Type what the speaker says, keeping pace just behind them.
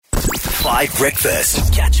5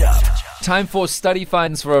 Breakfast. Catch up. Time for study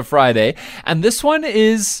finds for a Friday. And this one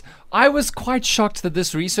is, I was quite shocked that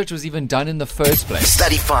this research was even done in the first place.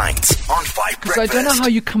 Study finds on 5 Breakfast. Because I don't know how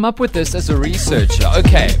you come up with this as a researcher.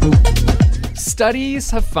 Okay.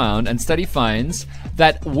 Studies have found, and study finds,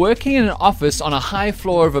 that working in an office on a high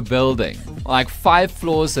floor of a building, like 5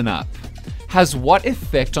 floors and up, has what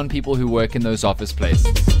effect on people who work in those office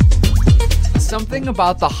places? Something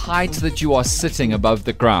about the height that you are sitting above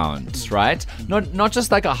the ground, right? Not just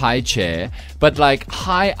like a high chair, but like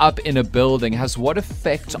high up in a building has what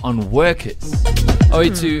effect on workers?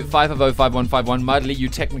 082-550-5151. Mudley, you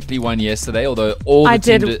technically won yesterday, although all the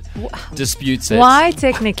team disputes it. Why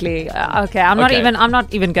technically? Okay, I'm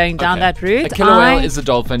not even going down that route. A killer whale is a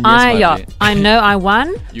dolphin. Yes, Mudley. I know I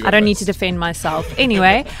won. I don't need first. to defend myself.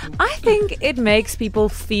 Anyway, I think it makes people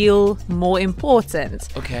feel more important.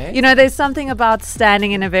 Okay. You know, there's something about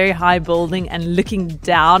standing in a very high building and looking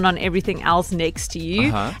down on everything else next to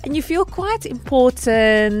you, and you feel quite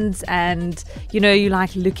important, and you know, you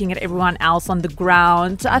like looking at everyone else on the ground.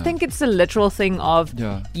 So I think it's a literal thing of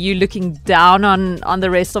you looking down on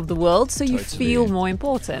the rest of the world, so you feel more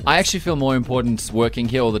important. I actually feel more important working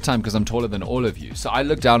here all the time because I'm taller than all of you. So I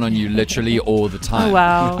look down on you literally all the time. Oh,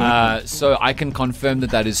 wow. So I can confirm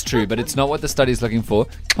that is true, but it's not what the study is looking for.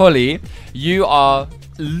 Holly, you are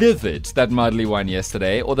livid that Mudley won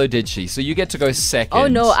yesterday, although did she? So you get to go second. Oh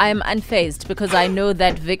no, I'm unfazed because I know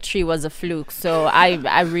that victory was a fluke. So I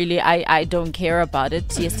don't care about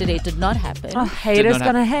it. Yesterday it did not happen. Oh, haters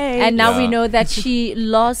gonna hate. And now we know that she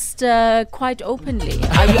lost quite openly.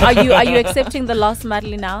 Are you accepting the loss,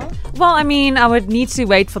 Mudley, now? Well, I mean, I would need to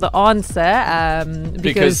wait for the answer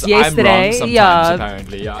because yesterday, I'm wrong sometimes,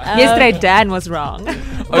 apparently, yesterday Dan was wrong.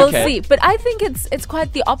 We'll see. But I think it's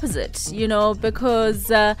quite the opposite, you know,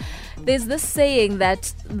 because there's this saying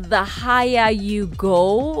that the higher you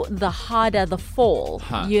go, the harder the fall,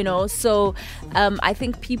 you know. So I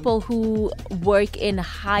think people who work in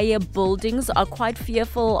higher buildings are quite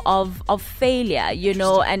fearful of failure, you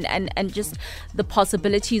know, and just the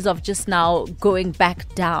possibilities of just now going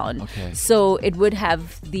back down. Okay. So it would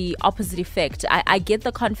have the opposite effect. I get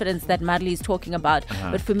the confidence that Madly is talking about,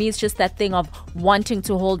 but for me it's just that thing of wanting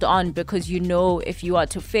to hold on because you know if you are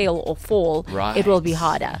to fail or fall, it will be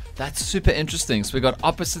harder. That's super interesting. So we got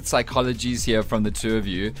opposite psychologies here from the two of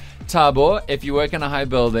you. Thabo, if you work in a high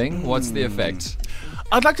building, what's the effect?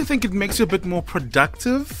 I'd like to think it makes you a bit more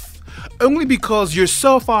productive, only because you're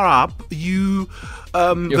so far up. You're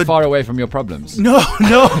far away from your problems. No,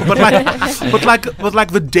 but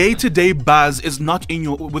like the day-to-day buzz is not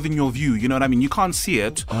within your view. You know what I mean? You can't see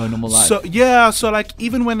it. Oh, normal life. So like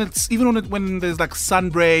even when there's like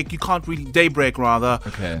sunbreak, you can't really daybreak rather.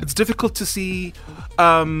 Okay. It's difficult to see.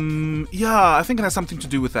 I think it has something to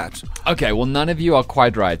do with that. Okay, well, none of you are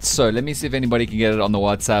quite right. So let me see if anybody can get it on the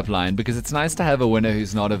WhatsApp line, because it's nice to have a winner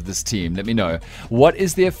who's not of this team. Let me know. What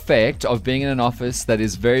is the effect of being in an office that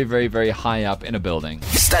is very, very, very high up in a building?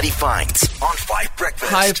 Study finds on 5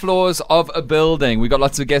 Breakfast. High floors of a building. We got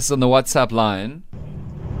lots of guests on the WhatsApp line.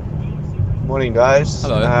 Morning, guys.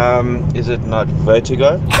 Hello. Is it not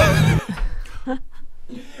vertigo?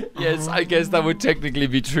 Yes, I guess that would technically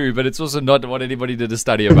be true, but it's also not what anybody did a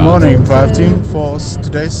study about. Good morning, 5 team, for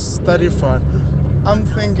today's study fund. I'm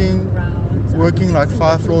thinking working like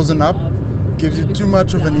 5 floors and up gives you too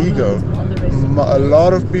much of an ego. A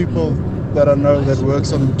lot of people that I know that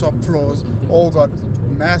works on top floors all got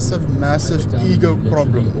massive ego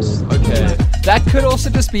problems. Okay. That could also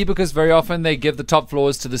just be because very often they give the top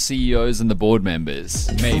floors to the CEOs and the board members.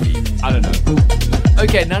 Maybe. I don't know.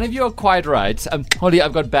 Okay, none of you are quite right. Holly,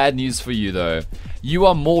 I've got bad news for you though. You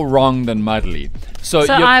are more wrong than Mudley. So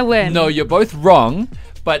I win. No, you're both wrong.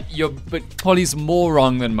 But Holly's more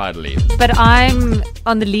wrong than Mudley. But I'm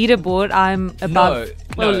on the leaderboard. I'm above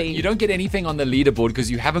Holly. No, you don't get anything on the leaderboard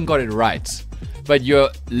because you haven't got it right. But you're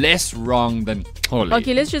less wrong than Holly.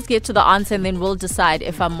 Okay, let's just get to the answer and then we'll decide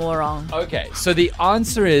if I'm more wrong. Okay, so the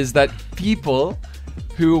answer is that people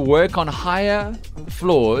who work on higher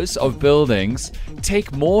floors of buildings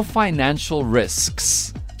take more financial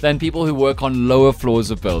risks than people who work on lower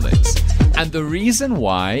floors of buildings. And the reason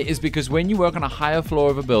why is because when you work on a higher floor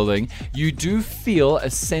of a building, you do feel a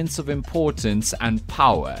sense of importance and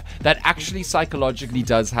power. That actually psychologically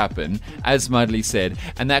does happen, as Mudley said,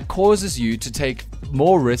 and that causes you to take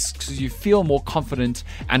more risks because you feel more confident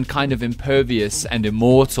and kind of impervious and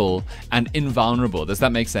immortal and invulnerable. Does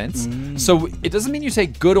that make sense? So it doesn't mean you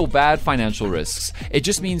take good or bad financial risks. It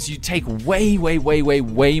just means you take way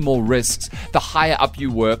more risks the higher up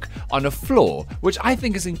you work on a floor, which I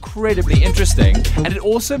think is incredibly interesting. And it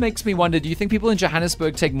also makes me wonder, do you think people in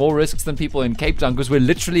Johannesburg take more risks than people in Cape Town because we're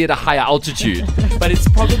literally at a higher altitude? But it's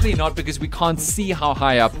probably not, because we can't see how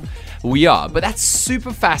high up we are. But that's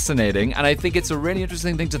super fascinating, and I think it's a really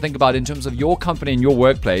interesting thing to think about in terms of your company and your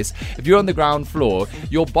workplace. If you're on the ground floor,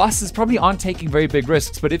 your bosses probably aren't taking very big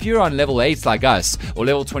risks, but if you're on level 8 like us, or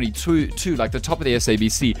level 22 like the top of the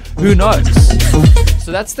SABC, who knows?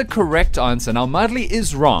 So that's the correct answer. Now, Madly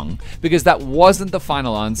is wrong, because that wasn't the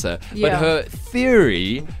final answer, but her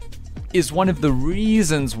theory is one of the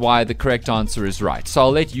reasons why the correct answer is right. So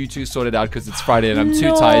I'll let you two sort it out, because it's Friday and I'm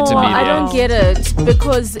too tired to mediate. I don't get it,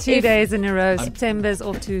 because 2 days in a row. September's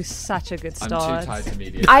off to such a good start. I'm too tired to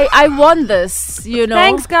mediate. I want this, you know.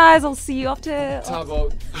 Thanks, guys. I'll see you after.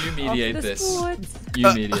 Tabo, you mediate after the this. sports.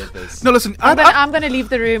 You mediate this. No, listen. I'm gonna leave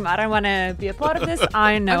the room. I don't want to be a part of this.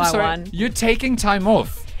 I know I'm sorry. I won. You're taking time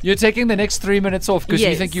off. You're taking the next 3 minutes off because you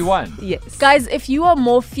Yes. think you won. Yes. Guys, if you are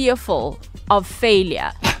more fearful of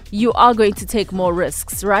failure, you are going to take more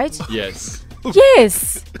risks, right? Yes.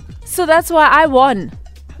 Yes. So that's why I won.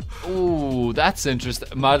 Ooh, that's interesting.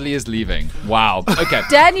 Madly is leaving. Wow. Okay.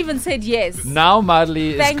 Dan even said yes. Now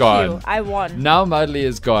Madly is Thank gone. you. I won. Now Madly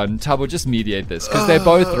is gone. Tabo, just mediate this, because they're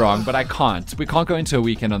both wrong, but I can't. We can't go into a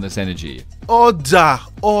weekend on this energy. Order.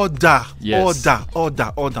 Yes.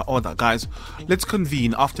 Order. Guys, let's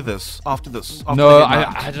convene after this. After No, the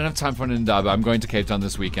headline. I don't have time for an Indaba. I'm going to Cape Town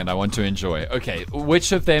this weekend. I want to enjoy. Okay,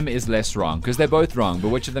 which of them is less wrong? Because they're both wrong, but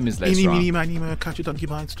which of them is less Eeny, wrong? meeny, miny, mo, catch a donkey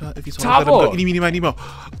by its tail. If you saw Tabo! Eeny, meeny, miny, mo.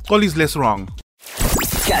 All is less wrong.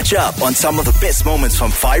 Catch up on some of the best moments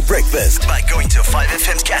from 5 Breakfast by going to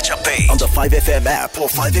 5FM's catch-up page on the 5FM app or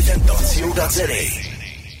 5FM.co.za.